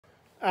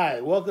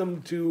Hi,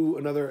 welcome to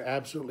another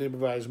Absolutely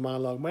Improvised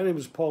monologue. My name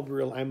is Paul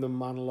Brill. I'm the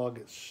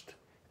monologuist.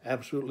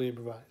 Absolutely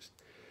Improvised.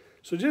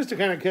 So just to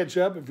kind of catch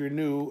up, if you're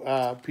new,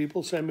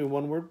 people send me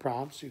one-word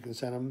prompts. You can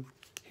send them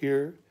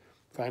here,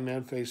 find me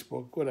on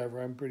Facebook,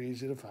 whatever. I'm pretty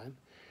easy to find.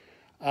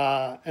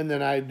 And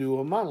then I do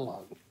a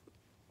monologue.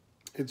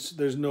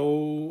 There's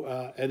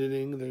no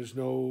editing. There's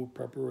no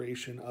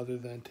preparation other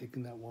than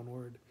taking that one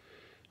word.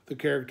 The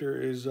character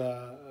is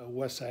a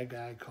West Side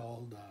guy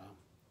called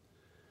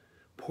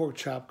Pork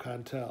Chop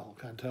Cantel.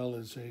 Cantel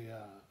is a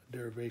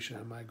derivation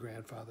of my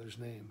grandfather's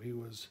name. He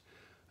was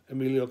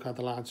Emilio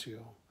Cantalancio,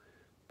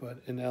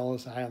 but in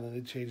Ellis Island,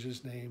 they changed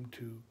his name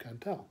to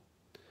Cantel.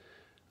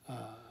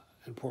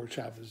 And Pork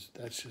Chop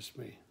that's just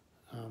me.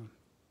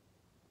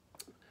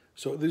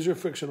 So these are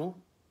fictional.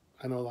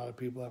 I know a lot of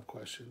people have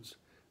questions.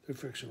 They're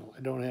fictional.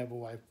 I don't have a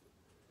wife.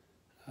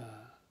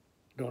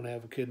 Don't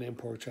have a kid named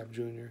Pork Chop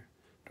Jr.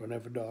 Don't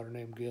have a daughter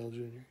named Gail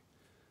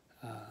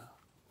Jr.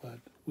 But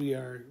we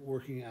are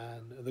working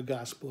on the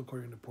Gospel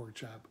According to Pork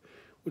Chop,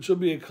 which will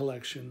be a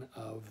collection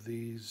of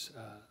these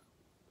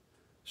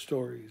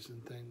stories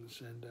and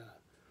things. And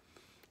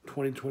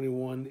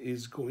 2021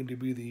 is going to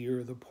be the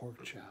year of the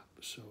pork chop.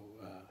 So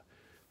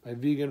my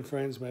vegan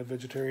friends, my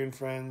vegetarian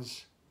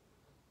friends,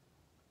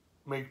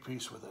 make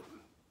peace with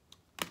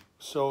it.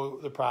 So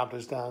the prompt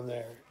is down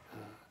there.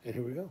 And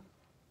here we go.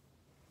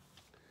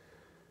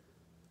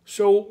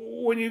 So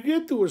when you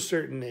get to a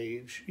certain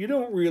age, you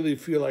don't really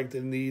feel like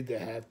the need to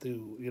have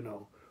to,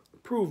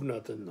 prove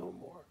nothing no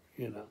more,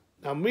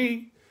 Now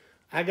me,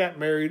 I got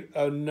married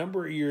a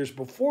number of years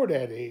before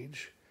that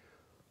age,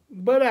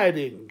 but I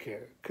didn't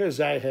care because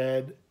I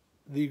had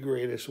the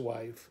greatest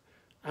wife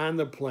on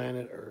the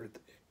planet Earth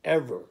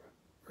ever,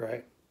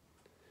 right?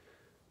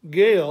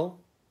 Gail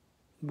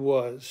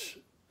was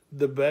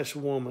the best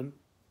woman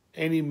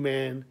any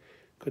man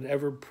could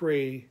ever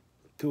pray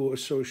to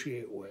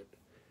associate with.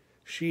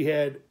 She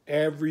had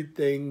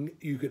everything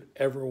you could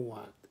ever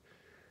want.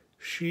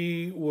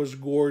 She was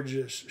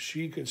gorgeous.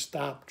 She could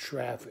stop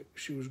traffic.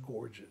 She was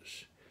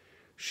gorgeous.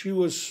 She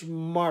was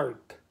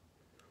smart.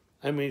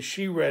 I mean,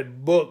 she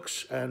read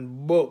books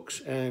and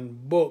books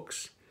and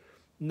books.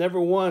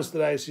 Never once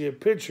did I see a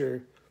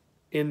picture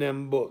in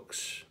them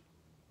books.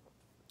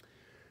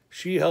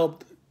 She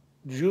helped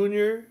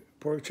Junior,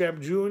 Pork Chop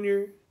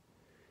Jr.,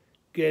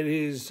 get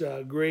his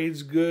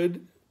grades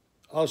good.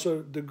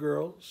 Also the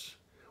girls.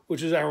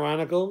 Which is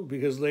ironical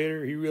because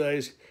later he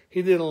realized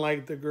he didn't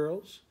like the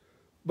girls,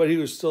 but he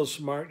was still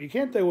smart. You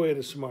can't take away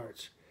the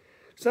smarts.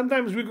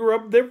 Sometimes we grow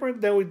up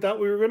different than we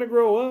thought we were going to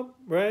grow up,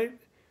 right?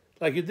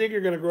 Like you think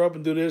you're going to grow up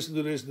and do this and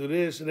do this and do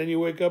this, and then you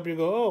wake up and you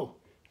go, oh,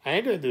 I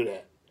ain't going to do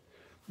that.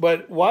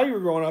 But while you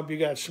were growing up, you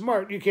got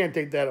smart. You can't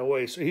take that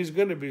away. So he's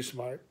going to be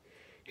smart.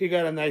 He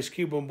got a nice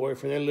Cuban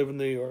boyfriend. They live in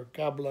New York.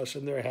 God bless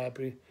them. They're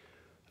happy.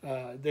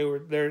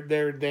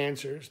 They're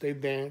dancers. They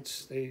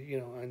dance.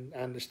 They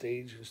on the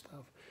stage and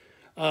stuff.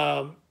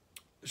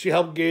 She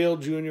helped Gail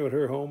Jr. with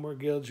her homework.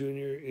 Gail Jr.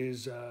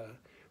 is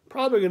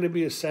probably going to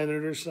be a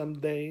senator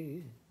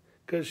someday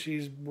because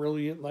she's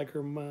brilliant like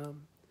her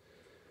mom.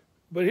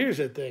 But here's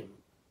the thing.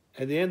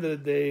 At the end of the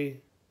day,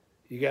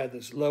 you got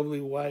this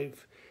lovely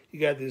wife. You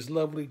got these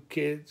lovely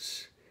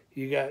kids.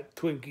 You got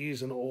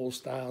Twinkies and old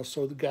style.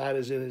 So God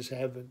is in his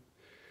heaven.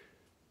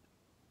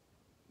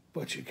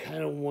 But you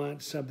kind of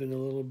want something a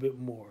little bit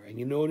more. And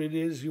you know what it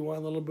is you want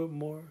a little bit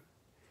more?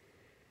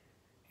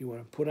 You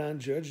want to put on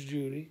Judge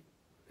Judy,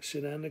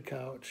 sit on the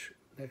couch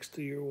next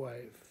to your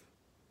wife,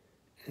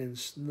 and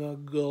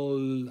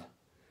snuggle.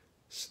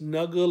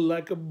 Snuggle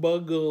like a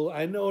buggle.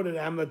 I know that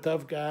I'm a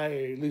tough guy,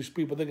 or at least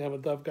people think I'm a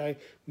tough guy.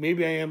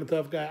 Maybe I am a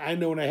tough guy. I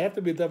know when I have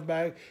to be a tough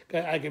guy,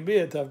 I can be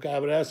a tough guy,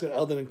 but I ask it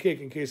other than kick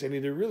in case I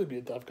need to really be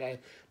a tough guy.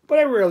 But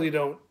I rarely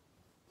don't.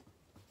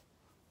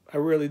 I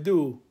rarely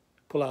do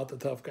pull out the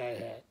tough guy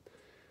hat.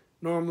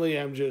 Normally,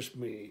 I'm just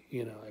me.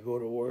 I go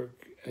to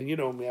work, and you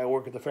know me, I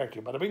work at the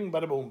factory. Bada bing,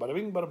 bada boom, bada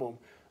bing, bada boom.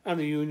 I'm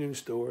the union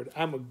steward.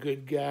 I'm a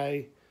good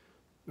guy.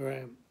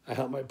 Right? I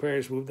helped my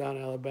parents move down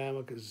to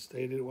Alabama because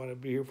they didn't want to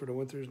be here for the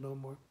winters no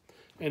more.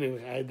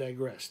 Anyway, I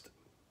digressed.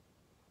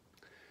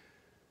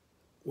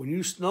 When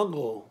you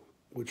snuggle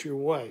with your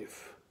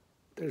wife,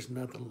 there's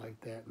nothing like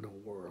that in the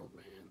world,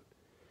 man.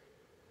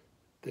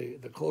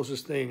 The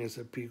closest thing is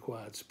a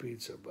Pequod's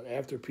Pizza, but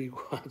after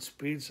Pequod's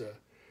Pizza,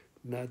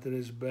 nothing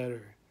is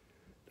better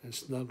and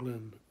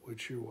snuggling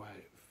with your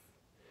wife.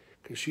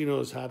 Because she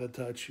knows how to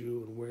touch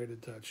you and where to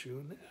touch you.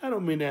 And I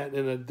don't mean that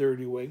in a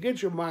dirty way.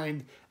 Get your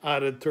mind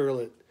out of the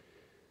toilet.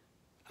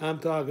 I'm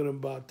talking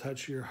about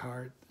touch your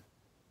heart,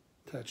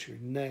 touch your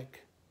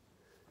neck,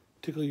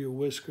 tickle your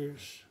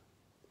whiskers.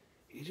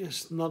 You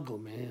just snuggle,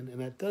 man.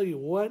 And I tell you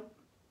what,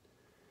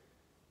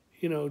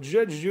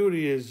 Judge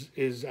Judy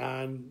is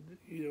on,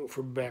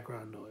 for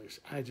background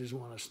noise. I just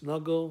want to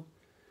snuggle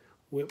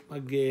with my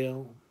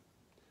Gail.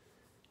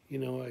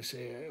 I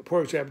say,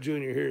 Pork Chop Jr.,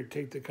 here,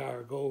 take the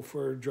car, go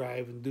for a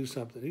drive and do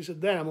something. He said,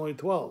 Dad, I'm only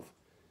 12.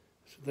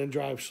 I said, then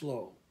drive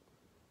slow.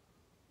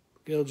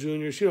 Gail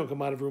Jr., she don't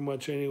come out of her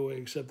much anyway,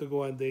 except to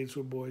go on dates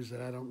with boys that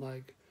I don't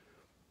like.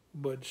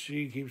 but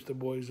she keeps the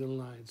boys in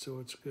line, so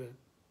it's good.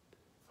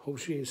 Hope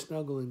she ain't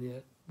snuggling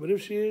yet, but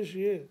if she is,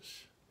 she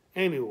is.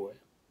 Anyway,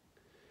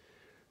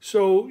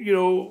 so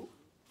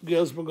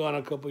Gail's been gone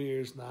a couple of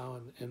years now,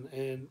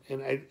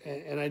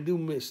 and I do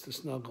miss the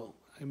snuggle.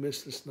 I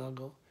miss the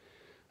snuggle.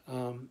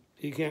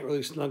 You can't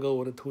really snuggle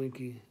with a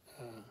Twinkie.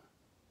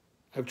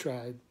 I've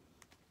tried.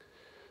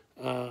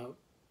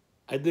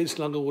 I did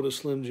snuggle with a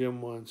Slim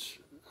Jim once.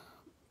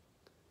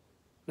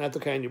 Not the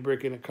kind you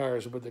break in the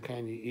cars, but the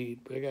kind you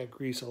eat. But I got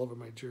grease all over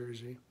my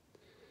jersey.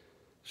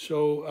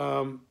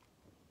 So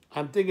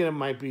I'm thinking it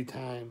might be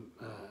time.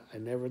 I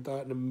never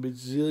thought in a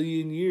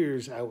bazillion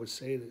years I would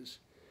say this.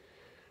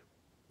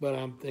 But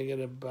I'm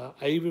thinking about,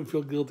 I even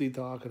feel guilty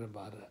talking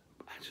about it.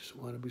 I just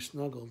want to be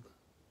snuggled.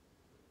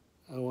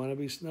 I want to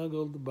be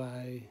snuggled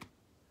by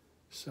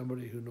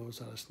somebody who knows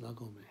how to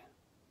snuggle me.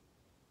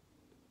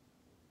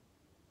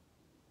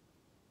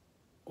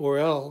 Or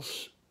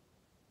else,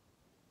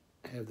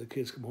 have the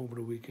kids come home for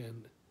the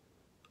weekend,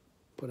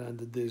 put on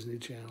the Disney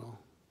Channel.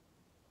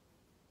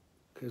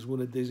 Because when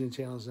the Disney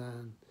Channel's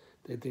on,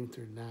 they think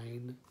they're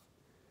 9.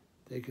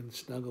 They can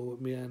snuggle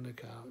with me on the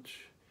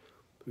couch.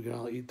 We can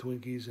all eat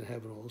Twinkies and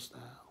have it old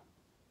style.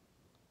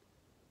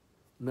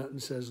 Nothing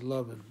says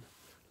lovin'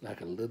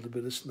 like a little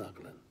bit of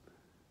snuggling.